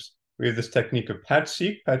cell types. We have this technique of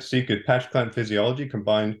patch-seq. Patch-seq is patch clamp physiology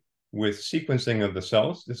combined with sequencing of the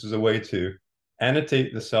cells. This is a way to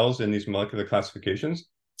annotate the cells in these molecular classifications.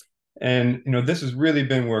 And this has really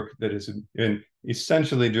been work that has been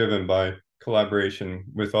essentially driven by collaboration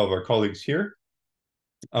with all of our colleagues here.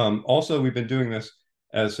 Also, we've been doing this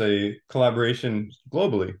as a collaboration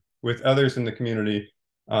globally with others in the community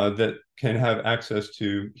that can have access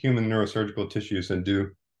to human neurosurgical tissues and do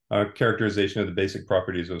characterization of the basic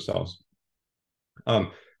properties of cells.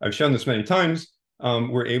 I've shown this many times.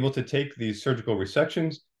 We're able to take these surgical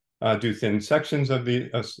resections, do thin sections of the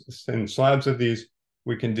thin slabs of these.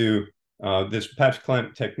 We can do this patch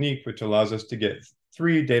clamp technique, which allows us to get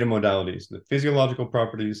 3 data modalities: the physiological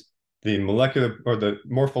properties, the molecular or the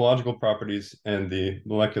morphological properties, and the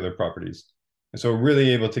molecular properties. And so we're really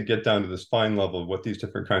able to get down to this fine level of what these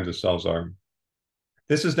different kinds of cells are.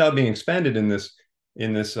 This is now being expanded in this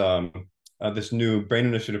new Brain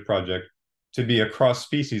Initiative project to be a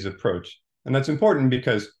cross-species approach. And that's important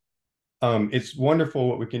because it's wonderful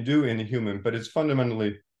what we can do in a human, but it's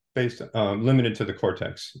fundamentally based limited to the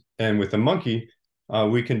cortex. And with the monkey,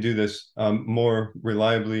 we can do this more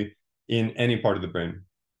reliably in any part of the brain.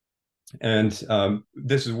 And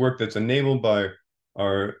this is work that's enabled by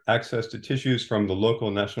our access to tissues from the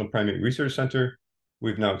local National Primate Research Center.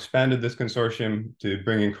 We've now expanded this consortium to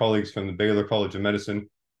bring in colleagues from the Baylor College of Medicine.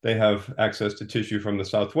 They have access to tissue from the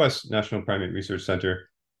Southwest National Primate Research Center.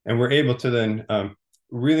 And we're able to then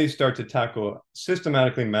really start to tackle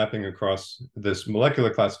systematically mapping across this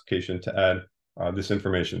molecular classification to add this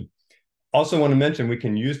information. Also want to mention we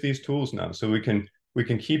can use these tools now. So we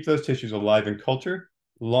can keep those tissues alive in culture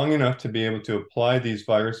long enough to be able to apply these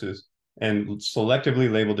viruses and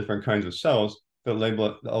selectively label different kinds of cells that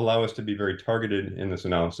allow us to be very targeted in this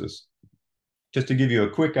analysis. Just to give you a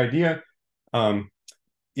quick idea,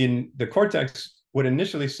 in the cortex, what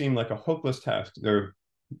initially seemed like a hopeless task, there are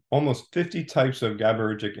almost 50 types of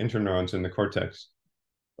GABAergic interneurons in the cortex.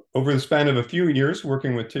 Over the span of a few years,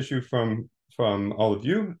 working with tissue from all of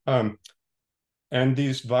you, and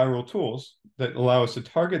these viral tools that allow us to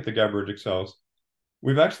target the GABAergic cells,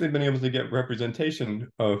 we've actually been able to get representation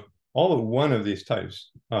of all of one of these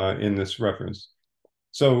types in this reference.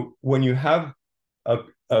 So when you have a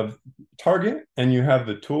target and you have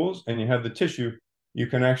the tools and you have the tissue, you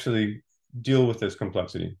can actually deal with this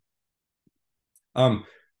complexity.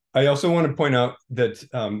 I also want to point out that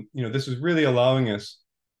this is really allowing us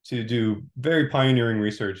to do very pioneering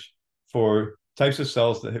research for types of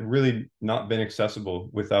cells that have really not been accessible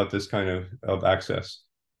without this kind of access.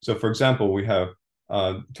 So for example, we have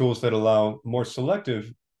tools that allow more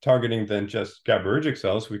selective targeting than just GABAergic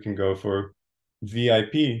cells. We can go for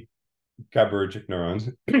VIP GABAergic neurons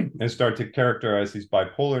and start to characterize these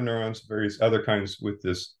bipolar neurons, various other kinds with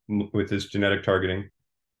this genetic targeting.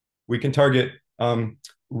 We can target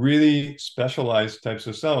really specialized types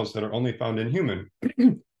of cells that are only found in human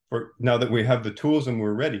for now that we have the tools and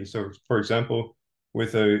we're ready. So for example,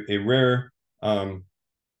 with a rare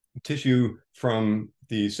tissue from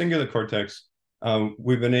the cingulate cortex,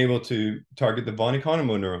 we've been able to target the von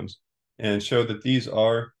Economo neurons and show that these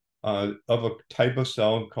are of a type of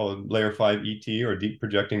cell called layer 5 ET or deep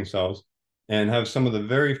projecting cells, and have some of the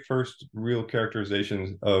very first real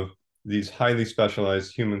characterizations of these highly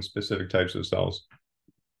specialized human-specific types of cells.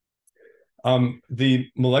 The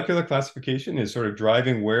molecular classification is sort of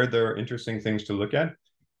driving where there are interesting things to look at.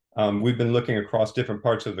 We've been looking across different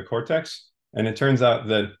parts of the cortex, and it turns out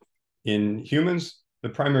that in humans, the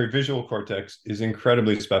primary visual cortex is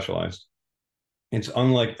incredibly specialized. It's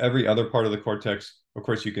unlike every other part of the cortex. Of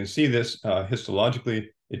course, you can see this histologically.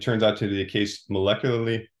 It turns out to be the case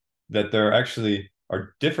molecularly that there actually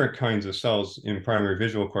are different kinds of cells in primary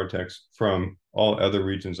visual cortex from all other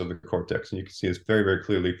regions of the cortex. And you can see this very, very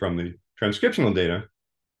clearly from the transcriptional data.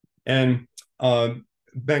 And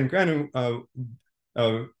Ben Granum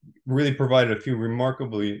really provided a few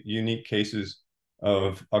remarkably unique cases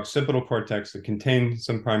of occipital cortex that contain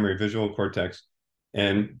some primary visual cortex.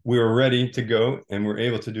 And we were ready to go, and we're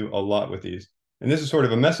able to do a lot with these. And this is sort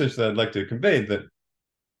of a message that I'd like to convey, that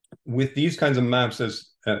with these kinds of maps as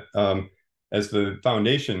the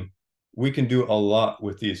foundation, we can do a lot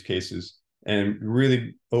with these cases and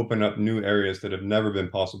really open up new areas that have never been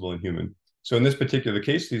possible in human. So in this particular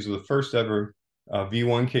case, these are the first ever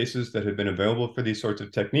V1 cases that have been available for these sorts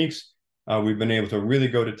of techniques. We've been able to really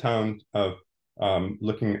go to town of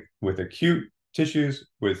looking with acute tissues,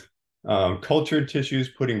 with cultured tissues,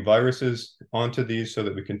 putting viruses onto these so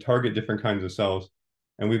that we can target different kinds of cells.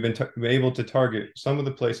 And we've been able to target some of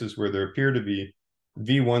the places where there appear to be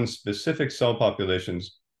V1 specific cell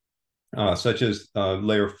populations, such as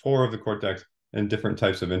layer 4 of the cortex and different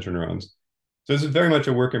types of interneurons. So this is very much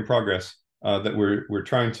a work in progress that we're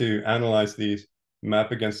trying to analyze these,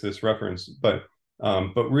 map against this reference, but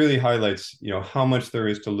really highlights how much there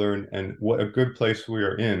is to learn and what a good place we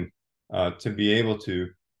are in to be able to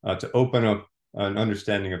open up an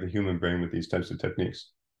understanding of the human brain with these types of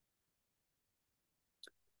techniques.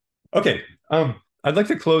 Okay, I'd like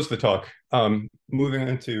to close the talk moving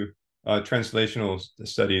into translational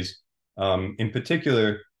studies, in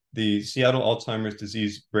particular the Seattle Alzheimer's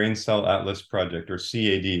Disease Brain Cell Atlas Project, or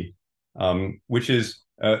CAD, which is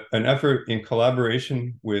an effort in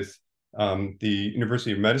collaboration with the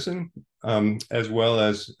University of Medicine, as well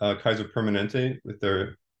as Kaiser Permanente with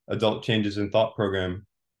their Adult Changes in Thought program.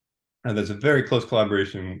 And there's a very close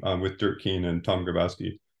collaboration with Dirk Keen and Tom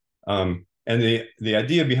Grabowski. And the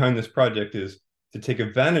idea behind this project is to take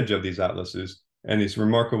advantage of these atlases and these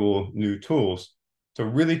remarkable new tools to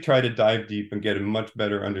really try to dive deep and get a much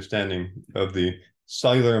better understanding of the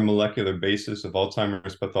cellular and molecular basis of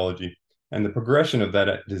Alzheimer's pathology and the progression of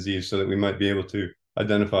that disease so that we might be able to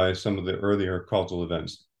identify some of the earlier causal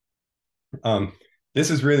events. This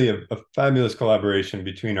is really a fabulous collaboration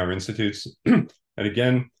between our institutes. And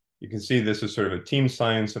again, you can see this is sort of a team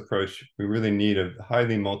science approach. We really need a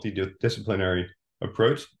highly multidisciplinary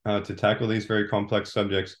approach to tackle these very complex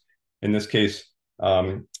subjects. In this case,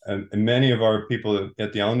 and many of our people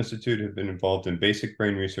at the Allen Institute have been involved in basic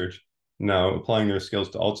brain research, now applying their skills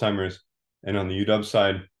to Alzheimer's. And on the UW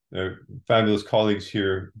side, there are fabulous colleagues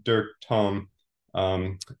here, Dirk, Tom,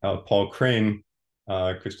 Paul Crane,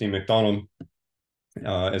 Christine McDonald,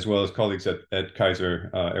 as well as colleagues at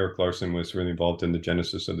Kaiser. Eric Larson was really involved in the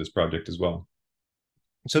genesis of this project as well.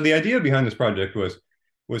 So the idea behind this project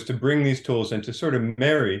was to bring these tools and to sort of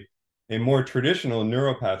marry a more traditional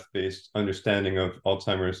neuropath-based understanding of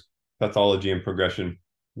Alzheimer's pathology and progression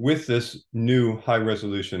with this new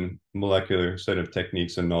high-resolution molecular set of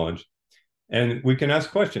techniques and knowledge. And we can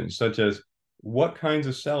ask questions such as, what kinds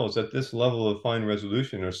of cells at this level of fine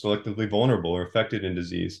resolution are selectively vulnerable or affected in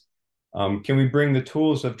disease? Can we bring the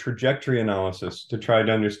tools of trajectory analysis to try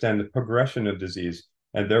to understand the progression of disease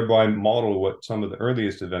and thereby model what some of the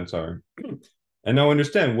earliest events are? And now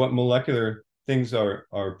understand what molecular things are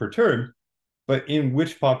perturbed, but in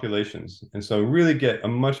which populations. And so really get a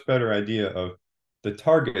much better idea of the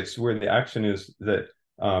targets where the action is that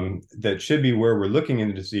should be where we're looking in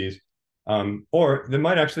the disease, or they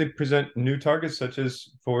might actually present new targets such as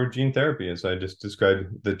for gene therapy, as I just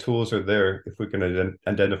described. The tools are there if we can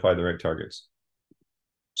identify the right targets.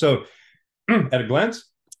 So at a glance,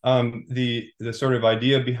 the sort of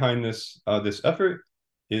idea behind this effort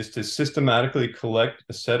is to systematically collect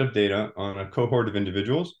a set of data on a cohort of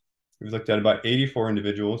individuals. We've looked at about 84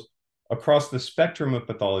 individuals across the spectrum of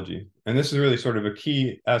pathology. And this is really sort of a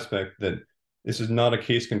key aspect, that this is not a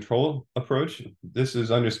case control approach. This is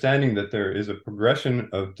understanding that there is a progression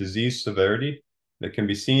of disease severity that can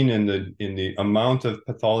be seen in the amount of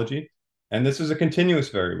pathology. And this is a continuous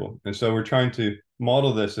variable. And so we're trying to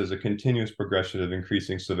model this as a continuous progression of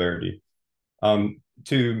increasing severity.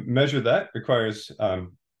 To measure that requires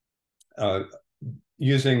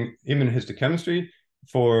using immunohistochemistry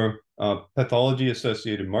for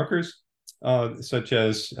pathology-associated markers, such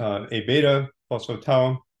as A-beta,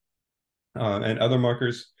 phospho-tau, and other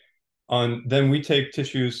markers. Then we take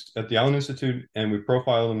tissues at the Allen Institute and we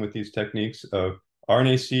profile them with these techniques of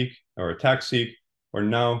RNA-seq or ATAC-seq, or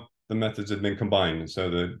now the methods have been combined. And so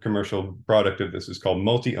the commercial product of this is called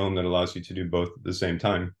multi-ohm, that allows you to do both at the same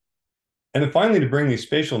time. And then finally, to bring these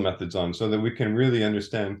spatial methods on so that we can really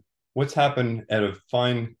understand what's happened at a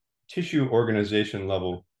fine tissue organization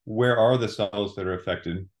level. Where are the cells that are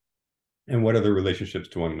affected, and what are the relationships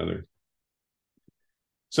to one another?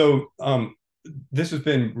 So this has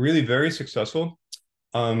been really very successful.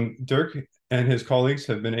 Dirk and his colleagues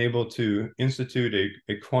have been able to institute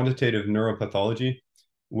a quantitative neuropathology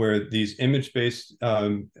where these image-based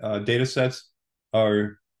data sets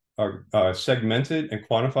are segmented and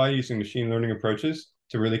quantified using machine learning approaches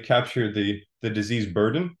to really capture the disease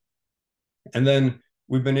burden. And then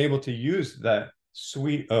we've been able to use that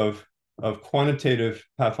suite of quantitative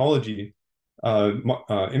pathology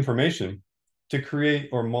information to create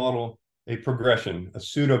or model a progression, a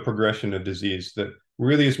pseudo-progression of disease that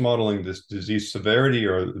really is modeling this disease severity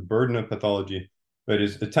or the burden of pathology, but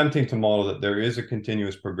is attempting to model that there is a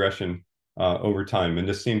continuous progression over time. And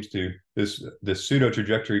this seems to, this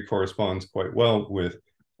pseudo-trajectory corresponds quite well with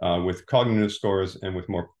cognitive scores and with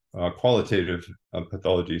more qualitative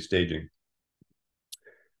pathology staging.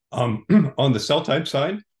 On the cell type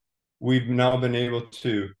side, we've now been able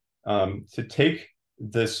to take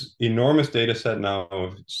this enormous data set now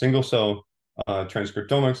of single cell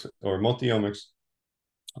transcriptomics or multiomics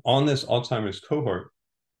on this Alzheimer's cohort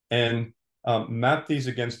and map these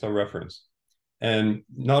against the reference. And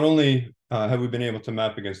not only have we been able to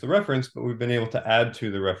map against the reference, but we've been able to add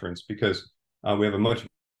to the reference because we have a much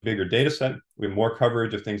bigger data set. We have more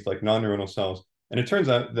coverage of things like non-neuronal cells. And it turns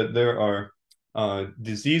out that there are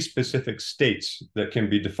disease-specific states that can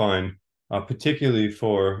be defined, particularly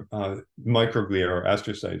for microglia or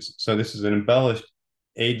astrocytes. So this is an embellished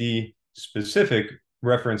AD-specific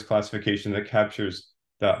reference classification that captures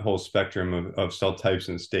that whole spectrum of cell types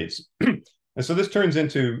and states. And so this turns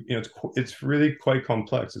into, it's really quite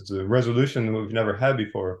complex. It's a resolution that we've never had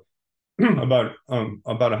before. about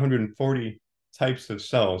 140 types of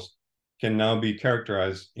cells can now be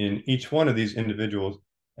characterized in each one of these individuals,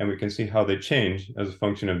 and we can see how they change as a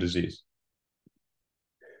function of disease.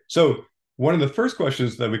 So one of the first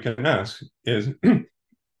questions that we can ask is,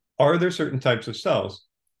 are there certain types of cells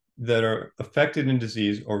that are affected in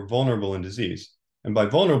disease or vulnerable in disease? And by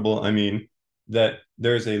vulnerable, I mean that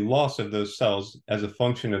there is a loss of those cells as a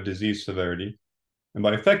function of disease severity. And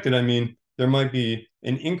by affected, I mean there might be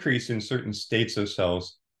an increase in certain states of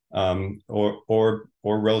cells or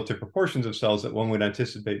relative proportions of cells that one would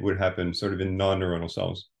anticipate would happen sort of in non-neuronal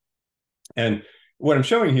cells. And what I'm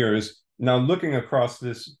showing here is now looking across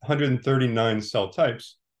this 139 cell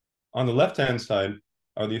types, on the left-hand side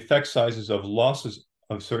are the effect sizes of losses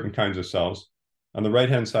of certain kinds of cells. On the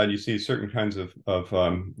right-hand side, you see certain kinds of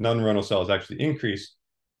non-neuronal cells actually increase.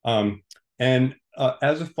 As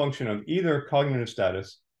a function of either cognitive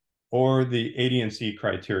status or the AD&C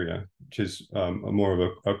criteria, which is more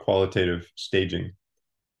of a qualitative staging.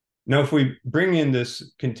 Now, if we bring in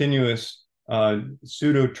this continuous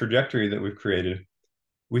pseudo trajectory that we've created,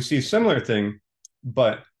 we see a similar thing,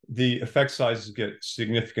 but the effect sizes get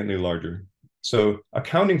significantly larger. So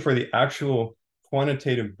accounting for the actual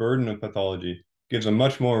quantitative burden of pathology gives a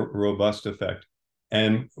much more robust effect.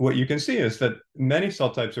 And what you can see is that many cell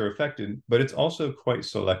types are affected, but it's also quite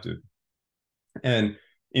selective. And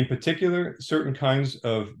in particular, certain kinds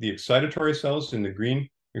of the excitatory cells in the green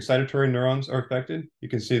excitatory neurons are affected. You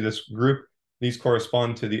can see this group. These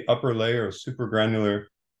correspond to the upper layer of supragranular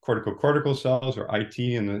cortical cells, or IT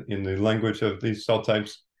in the language of these cell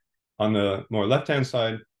types. On the more left-hand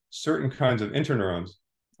side, certain kinds of interneurons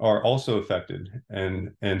are also affected and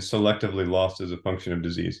selectively lost as a function of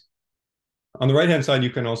disease. On the right-hand side, you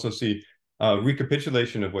can also see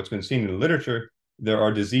recapitulation of what's been seen in the literature. There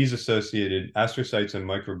are disease-associated astrocytes and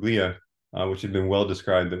microglia, which have been well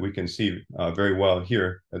described, that we can see very well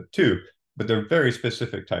here too. But they're very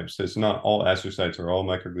specific types. So it's not all astrocytes or all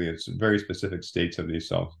microglia. It's very specific states of these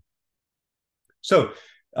cells. So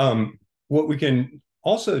what we can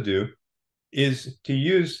also do is to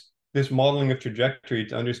use this modeling of trajectory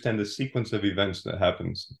to understand the sequence of events that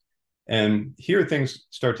happens. And here things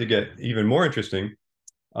start to get even more interesting.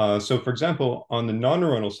 So for example, on the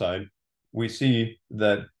non-neuronal side, we see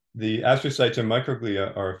that the astrocytes and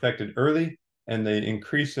microglia are affected early, and they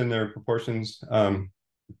increase in their proportions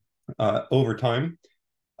over time,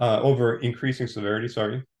 over increasing severity,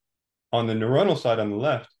 sorry. On the neuronal side on the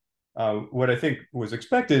left, what I think was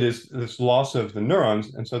expected is this loss of the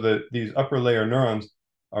neurons, and so that these upper layer neurons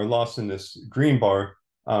are lost in this green bar,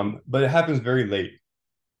 but it happens very late.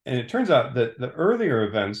 And it turns out that the earlier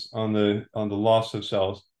events on the loss of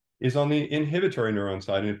cells is on the inhibitory neuron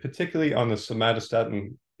side, and particularly on the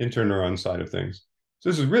somatostatin interneuron side of things. So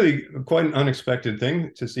this is really quite an unexpected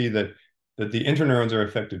thing to see that the interneurons are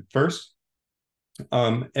affected first.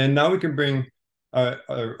 And now we can bring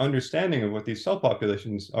our understanding of what these cell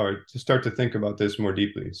populations are to start to think about this more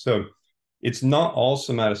deeply. So it's not all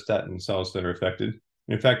somatostatin cells that are affected.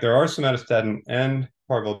 In fact, there are somatostatin and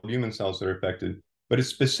parvalbumin cells that are affected, but it's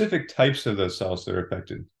specific types of those cells that are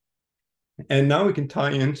affected. And now we can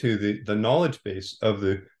tie into the knowledge base of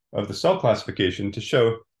the cell classification to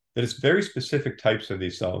show that it's very specific types of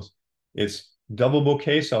these cells. It's double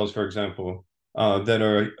bouquet cells, for example, that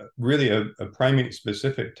are really a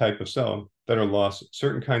primate-specific type of cell that are lost,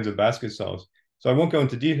 certain kinds of basket cells. So I won't go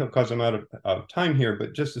into detail because I'm out of time here,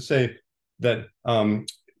 but just to say that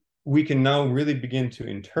we can now really begin to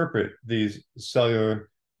interpret these cellular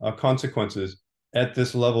consequences at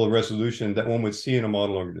this level of resolution that one would see in a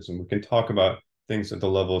model organism. We can talk about things at the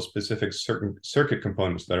level of specific certain circuit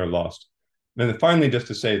components that are lost. And then finally, just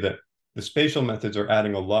to say that the spatial methods are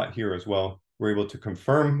adding a lot here as well. We're able to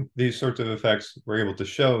confirm these sorts of effects. We're able to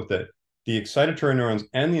show that the excitatory neurons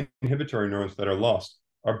and the inhibitory neurons that are lost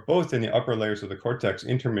are both in the upper layers of the cortex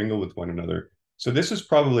intermingled with one another. So this is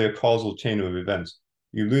probably a causal chain of events.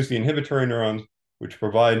 You lose the inhibitory neurons, which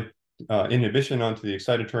provide inhibition onto the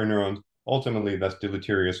excitatory neurons. Ultimately, that's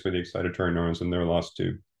deleterious for the excitatory neurons, and they're lost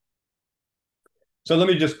too. So let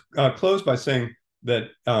me just close by saying that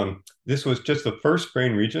this was just the first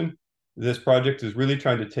brain region. This project is really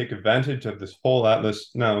trying to take advantage of this whole atlas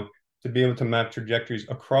now to be able to map trajectories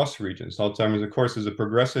across regions. Alzheimer's, of course, is a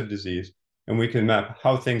progressive disease, and we can map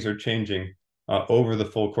how things are changing over the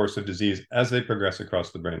full course of disease as they progress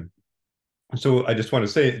across the brain. So I just want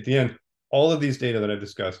to say at the end, all of these data that I've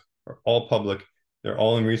discussed are all public. They're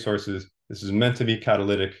all in resources. This is meant to be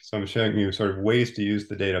catalytic. So I'm showing you sort of ways to use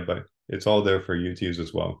the data, but it's all there for you to use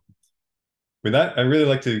as well. With that, I really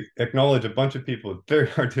like to acknowledge a bunch of people. It's very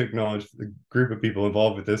hard to acknowledge the group of people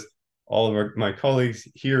involved with this. All of my colleagues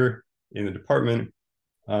here in the department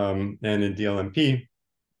and in DLMP,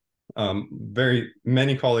 very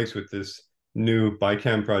many colleagues with this new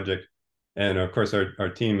BICAM project, and of course our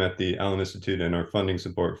team at the Allen Institute and our funding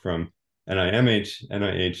support from NIMH,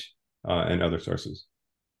 NIH, and other sources.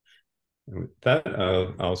 And with that,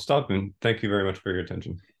 I'll stop and thank you very much for your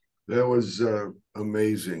attention. That was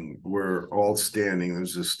amazing. We're all standing.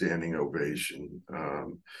 There's a standing ovation.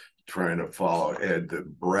 Trying to follow Ed, the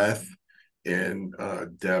breadth and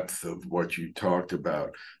depth of what you talked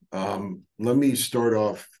about. Let me start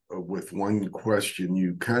off with one question.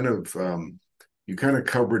 You kind of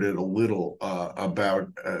covered it a little about,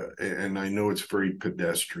 and I know it's very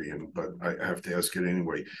pedestrian, but I have to ask it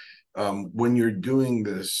anyway. When you're doing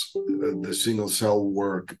this, the single cell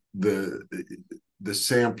work, the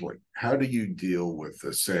sampling, how do you deal with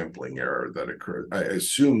the sampling error that occurs? I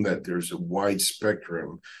assume that there's a wide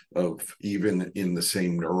spectrum of, even in the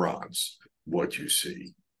same neurons, what you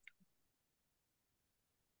see.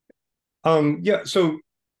 Yeah, so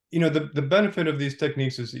the benefit of these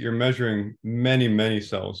techniques is that you're measuring many, many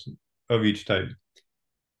cells of each type.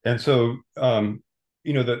 And so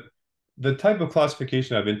the type of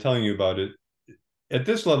classification I've been telling you about, it at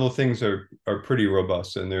this level, things are pretty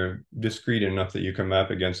robust and they're discrete enough that you can map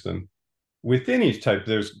against them. Within each type,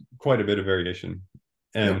 there's quite a bit of variation,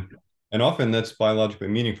 and Yep. and often that's biologically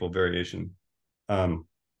meaningful variation.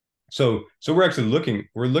 So we're actually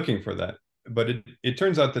looking for that, but it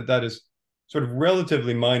turns out that that is sort of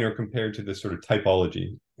relatively minor compared to this sort of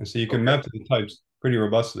typology, and so you can Okay. map to the types pretty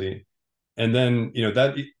robustly, and then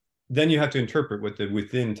then you have to interpret what the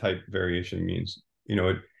within type variation means.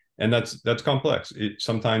 And that's complex.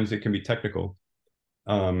 Sometimes it can be technical,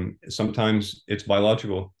 sometimes it's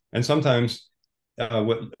biological, and sometimes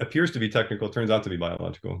what appears to be technical turns out to be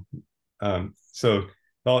biological. So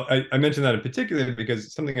well, I mentioned that in particular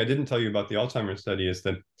because something I didn't tell you about the Alzheimer's study is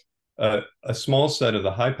that a small set of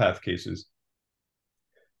the high path cases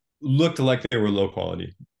looked like they were low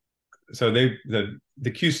quality. So the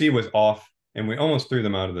QC was off, and we almost threw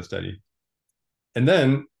them out of the study. And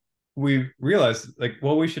then we realized, like,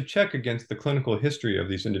 well, we should check against the clinical history of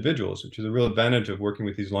these individuals, which is a real advantage of working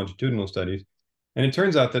with these longitudinal studies. And it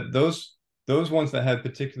turns out that those ones that had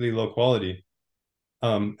particularly low quality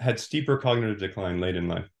had steeper cognitive decline late in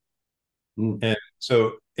life. Mm. And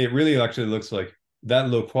so it really actually looks like that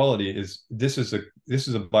low quality is this is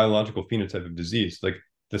a biological phenotype of disease. Like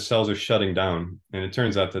the cells are shutting down, and it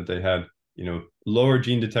turns out that they had lower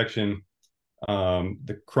gene detection.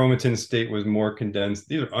 The chromatin state was more condensed.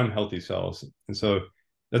 These are unhealthy cells, and so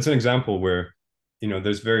that's an example where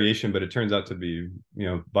there's variation, but it turns out to be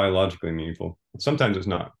biologically meaningful. Sometimes it's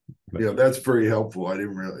not. But. Yeah, that's very helpful. I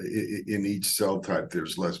didn't really, in each cell type,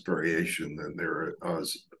 there's less variation than there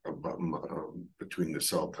is between the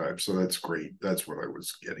cell types. So that's great. That's what I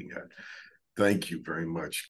was getting at. Thank you very much.